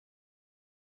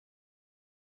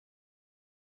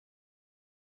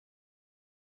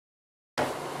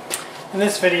In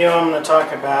this video I'm going to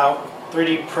talk about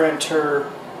 3D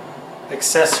printer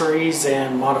accessories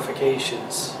and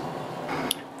modifications.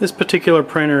 This particular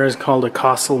printer is called a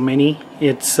Kossel Mini.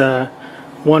 It's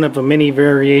one of the many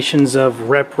variations of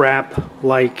RepRap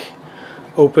like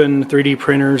open 3D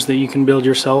printers that you can build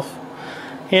yourself.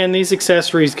 And these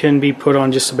accessories can be put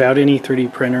on just about any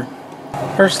 3D printer.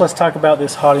 First, let's talk about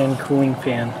this hot end cooling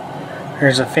fan.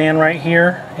 There's a fan right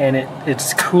here, and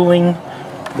it's cooling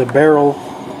the barrel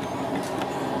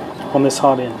on this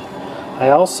hot end.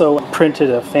 I also printed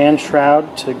a fan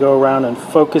shroud to go around and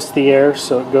focus the air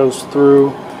so it goes through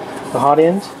the hot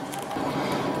end.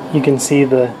 You can see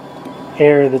the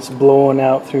air that's blowing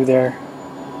out through there.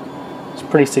 It's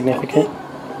pretty significant.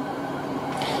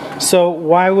 So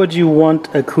why would you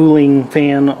want a cooling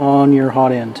fan on your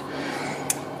hot end?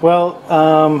 Well,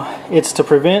 it's to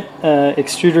prevent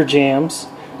extruder jams,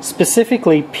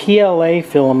 specifically PLA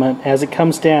filament. As it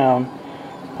comes down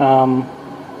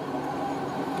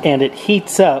and it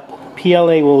heats up,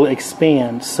 PLA will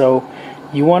expand, so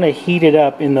you want to heat it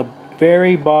up in the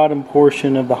very bottom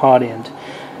portion of the hot end.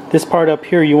 This part up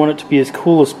here, you want it to be as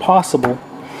cool as possible.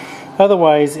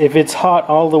 Otherwise, if it's hot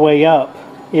all the way up,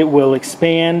 it will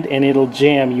expand and it'll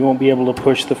jam. You won't be able to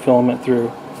push the filament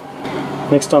through.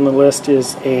 Next on the list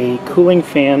is a cooling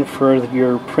fan for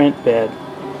your print bed.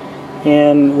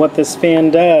 And what this fan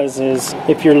does is,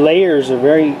 if your layers are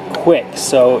very quick,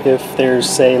 so if there's,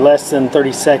 say, less than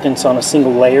 30 seconds on a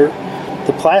single layer,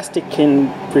 the plastic can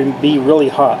be really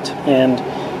hot, and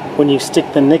when you stick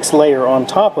the next layer on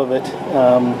top of it,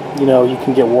 you know, you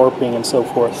can get warping and so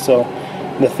forth. So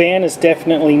the fan is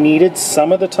definitely needed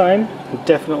some of the time,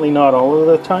 definitely not all of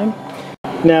the time.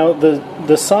 Now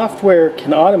the software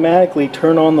can automatically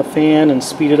turn on the fan and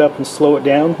speed it up and slow it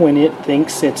down when it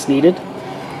thinks it's needed.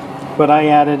 But I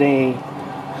added a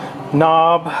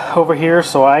knob over here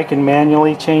so I can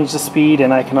manually change the speed,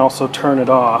 and I can also turn it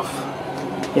off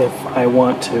if I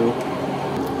want to.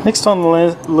 Next on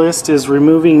the list is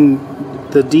removing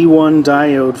the D1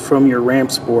 diode from your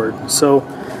ramps board. So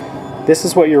this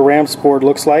is what your ramps board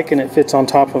looks like, and it fits on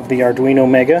top of the Arduino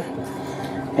Mega.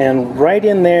 And right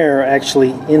in there,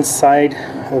 actually inside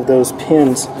of those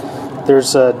pins,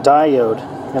 there's a diode.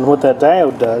 And what that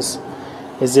diode does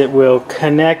is it will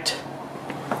connect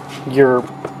your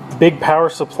big power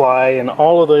supply and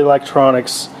all of the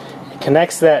electronics. It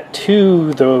connects that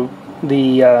to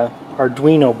the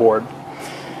Arduino board.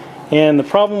 And the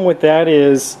problem with that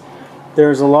is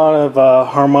there's a lot of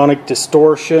harmonic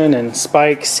distortion and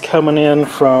spikes coming in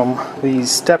from these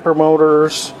stepper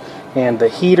motors and the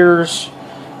heaters,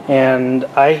 and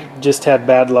I just had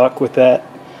bad luck with that.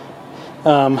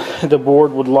 The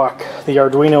board would lock, the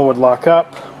Arduino would lock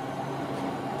up,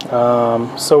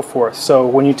 so forth. So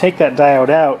when you take that diode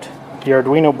out, the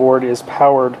Arduino board is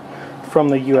powered from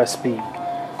the USB.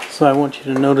 So I want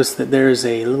you to notice that there's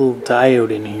a little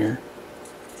diode in here.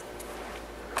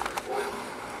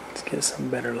 Let's get some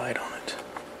better light on it.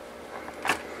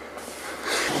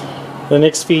 The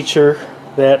next feature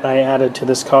that I added to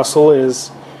this Kossel is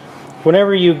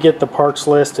whenever you get the parts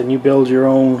list and you build your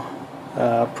own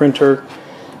printer,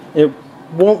 it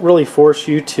won't really force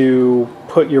you to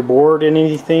put your board in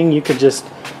anything. You could just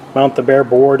mount the bare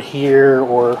board here,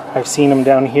 or I've seen them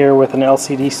down here with an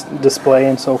LCD display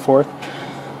and so forth.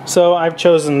 So I've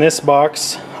chosen this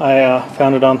box. I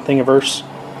found it on Thingiverse,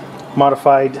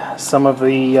 modified some of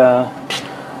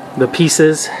the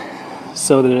pieces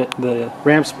so that the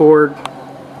ramps board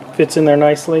fits in there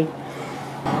nicely.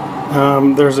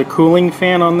 There's a cooling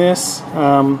fan on this.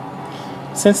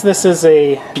 Since this is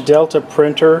a Delta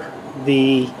printer,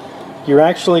 you're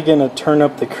actually going to turn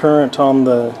up the current on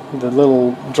the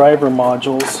little driver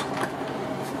modules.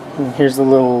 And here's the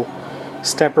little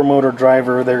stepper motor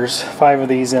driver. There's 5 of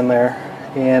these in there,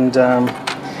 and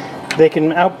they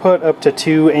can output up to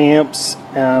 2 amps,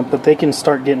 but they can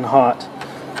start getting hot.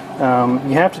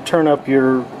 You have to turn up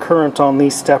your current on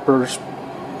these steppers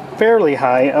fairly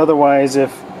high, otherwise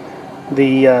if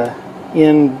the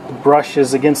end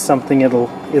brushes against something, it'll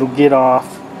get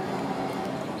off.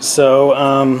 So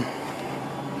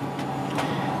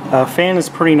fan is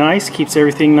pretty nice, keeps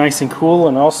everything nice and cool,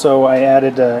 and also I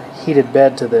added a heated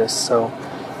bed to this, so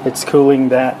it's cooling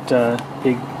that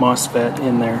big MOSFET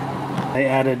in there. I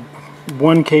added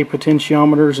 1K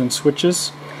potentiometers and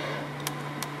switches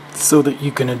so that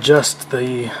you can adjust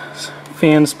the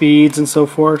fan speeds and so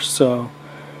forth. So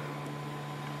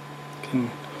you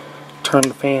can turn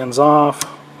the fans off,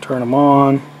 turn them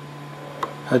on,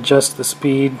 adjust the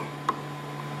speed.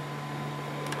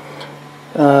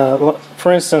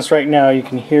 For instance, right now you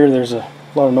can hear there's a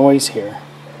lot of noise here.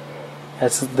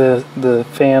 That's the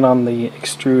fan on the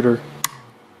extruder.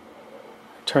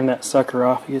 turn that sucker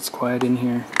off. It gets quiet in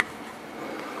here.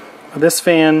 This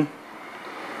fan,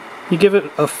 you give it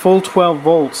a full 12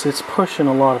 volts, it's pushing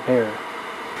a lot of air.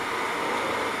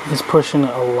 It's pushing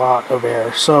a lot of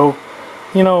air. So,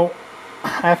 you know, I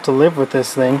have to live with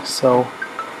this thing, so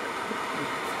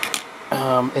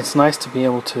it's nice to be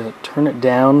able to turn it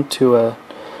down to a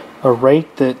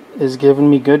rate that is giving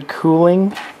me good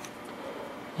cooling,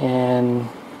 and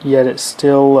yet it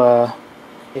still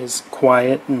is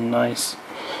quiet and nice.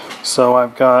 So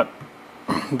I've got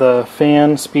the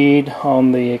fan speed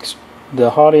on the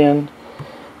hot end,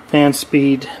 fan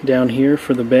speed down here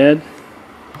for the bed,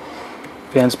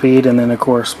 fan speed, and then of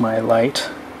course my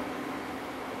light,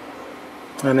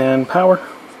 and then power.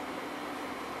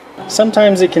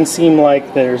 Sometimes it can seem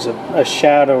like there's a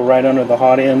shadow right under the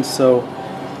hot end, so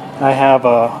I have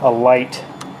a light,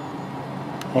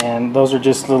 and those are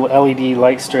just little LED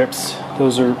light strips.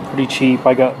 Those are pretty cheap.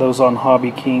 I got those on Hobby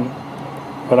King,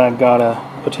 but I've got a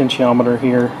potentiometer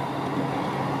here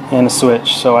and a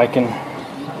switch so I can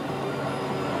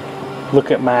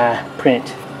look at my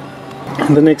print.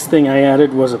 And the next thing I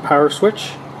added was a power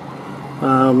switch.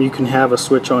 You can have a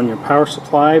switch on your power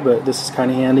supply, but this is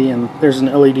kind of handy, and there's an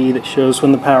LED that shows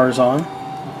when the power is on.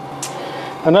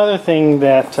 Another thing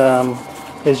that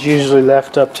is usually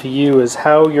left up to you is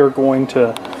how you're going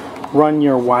to run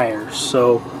your wires.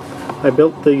 So I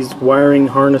built these wiring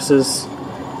harnesses,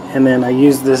 and then I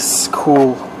used this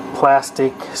cool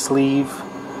plastic sleeve,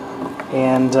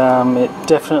 and it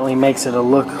definitely makes it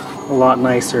look a lot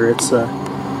nicer. It's a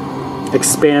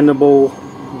expandable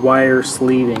wire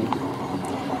sleeving,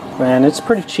 and it's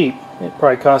pretty cheap. It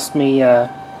probably cost me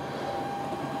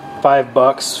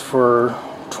 $5 for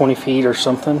 20 feet or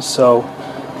something, so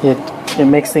it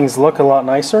makes things look a lot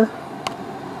nicer,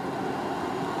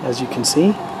 as you can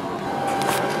see.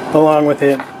 Along with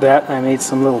that I made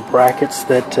some little brackets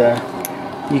that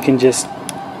you can just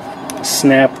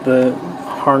snap the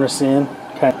harness in.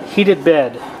 Okay. Heated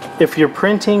bed. If you're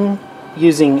printing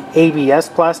using ABS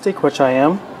plastic, which I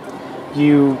am,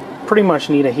 you pretty much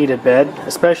need a heated bed,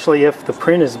 especially if the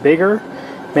print is bigger.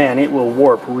 Man, it will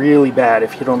warp really bad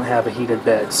if you don't have a heated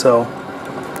bed. So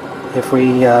if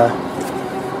we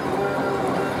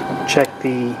check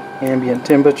the ambient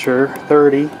temperature,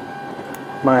 30,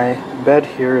 my bed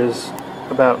here is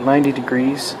about 90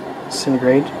 degrees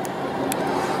centigrade.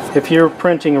 If you're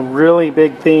printing really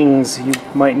big things, you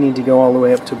might need to go all the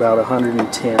way up to about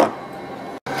 110.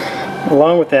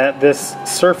 Along with that, this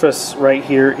surface right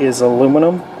here is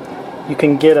aluminum. You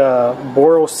can get a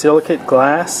borosilicate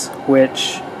glass,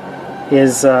 which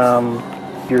is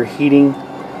you're heating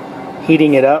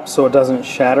it up so it doesn't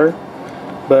shatter,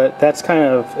 but that's kind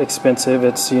of expensive.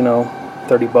 It's, you know,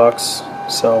 30 bucks.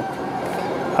 So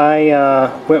I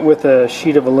went with a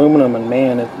sheet of aluminum, and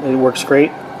man, it works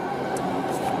great.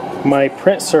 My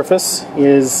print surface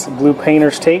is blue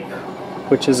painter's tape,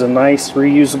 which is a nice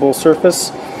reusable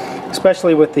surface,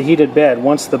 especially with the heated bed.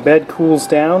 Once the bed cools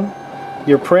down,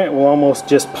 your print will almost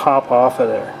just pop off of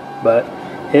there, but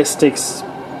it sticks.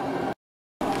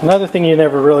 Another thing you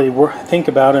never really think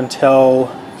about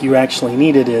until you actually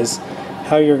need it is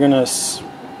how you're going to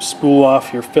spool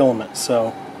off your filament.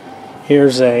 So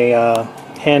here's a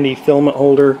handy filament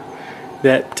holder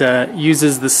that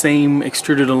uses the same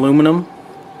extruded aluminum.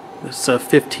 It's a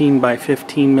 15 by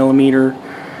 15 millimeter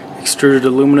extruded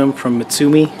aluminum from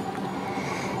Mitsumi.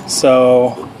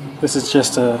 So this is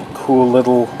just a cool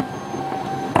little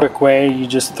quick way. You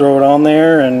just throw it on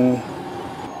there, and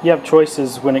you have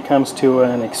choices when it comes to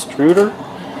an extruder.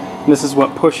 This is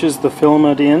what pushes the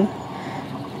filament in.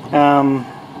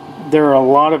 There are a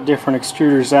lot of different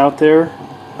extruders out there.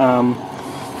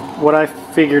 What I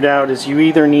figured out is you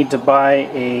either need to buy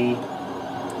a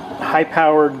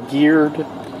high-powered geared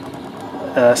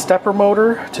stepper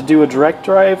motor to do a direct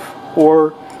drive,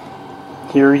 or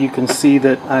here you can see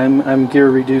that I'm gear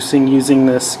reducing using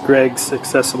this Greg's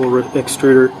accessible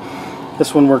extruder.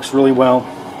 This one works really well.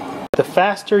 The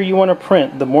faster you want to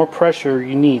print, the more pressure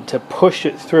you need to push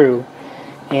it through,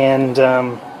 and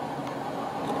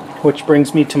which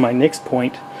brings me to my next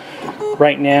point.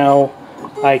 Right now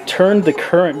I turned the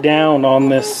current down on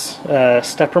this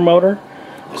stepper motor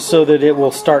so that it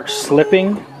will start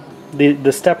slipping.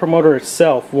 The stepper motor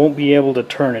itself won't be able to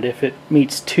turn it if it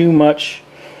meets too much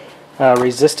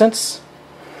resistance.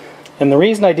 And the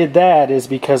reason I did that is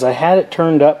because I had it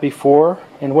turned up before,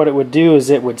 and what it would do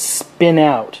is it would spin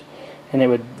out, and it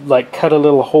would like cut a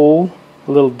little hole,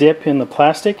 a little dip in the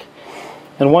plastic,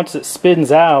 and once it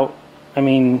spins out, I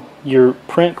mean, your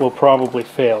print will probably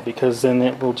fail, because then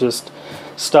it will just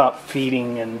stop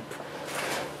feeding, and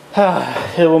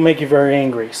it will make you very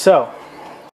angry. So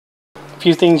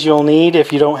few things you'll need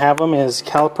if you don't have them is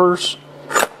calipers.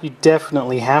 You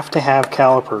definitely have to have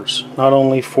calipers, not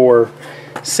only for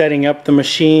setting up the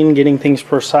machine, getting things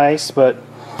precise, but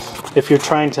if you're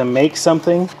trying to make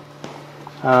something,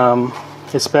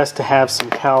 it's best to have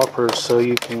some calipers so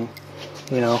you can,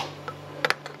 you know,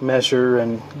 measure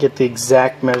and get the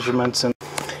exact measurements. And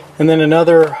then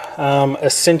another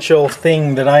essential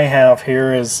thing that I have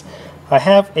here is I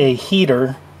have a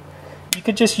heater. You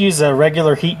could just use a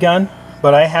regular heat gun,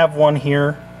 but I have one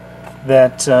here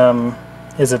that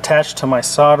is attached to my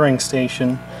soldering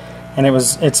station, and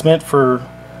it's meant for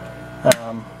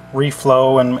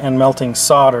reflow and melting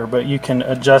solder, but you can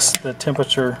adjust the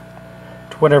temperature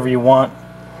to whatever you want,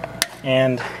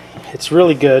 and it's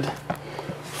really good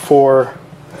for,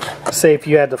 say, if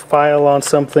you had to file on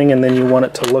something and then you want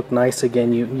it to look nice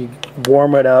again, you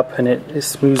warm it up and it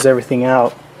smooths everything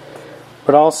out.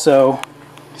 But also,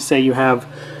 say you have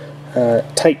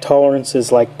tight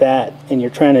tolerances like that and you're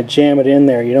trying to jam it in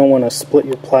there, you don't want to split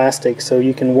your plastic, so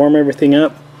you can warm everything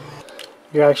up.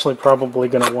 You're actually probably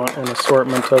going to want an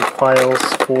assortment of files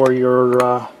for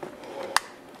your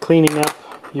cleaning up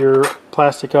your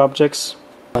plastic objects.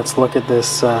 Let's look at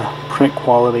this print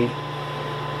quality.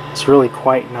 It's really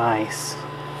quite nice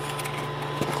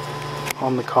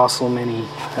on the Kossel Mini.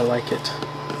 I like it.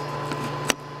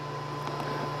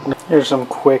 Here's some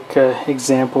quick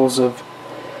examples of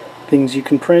things you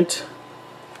can print,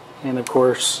 and of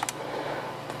course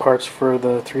parts for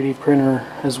the 3D printer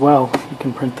as well. You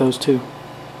can print those too.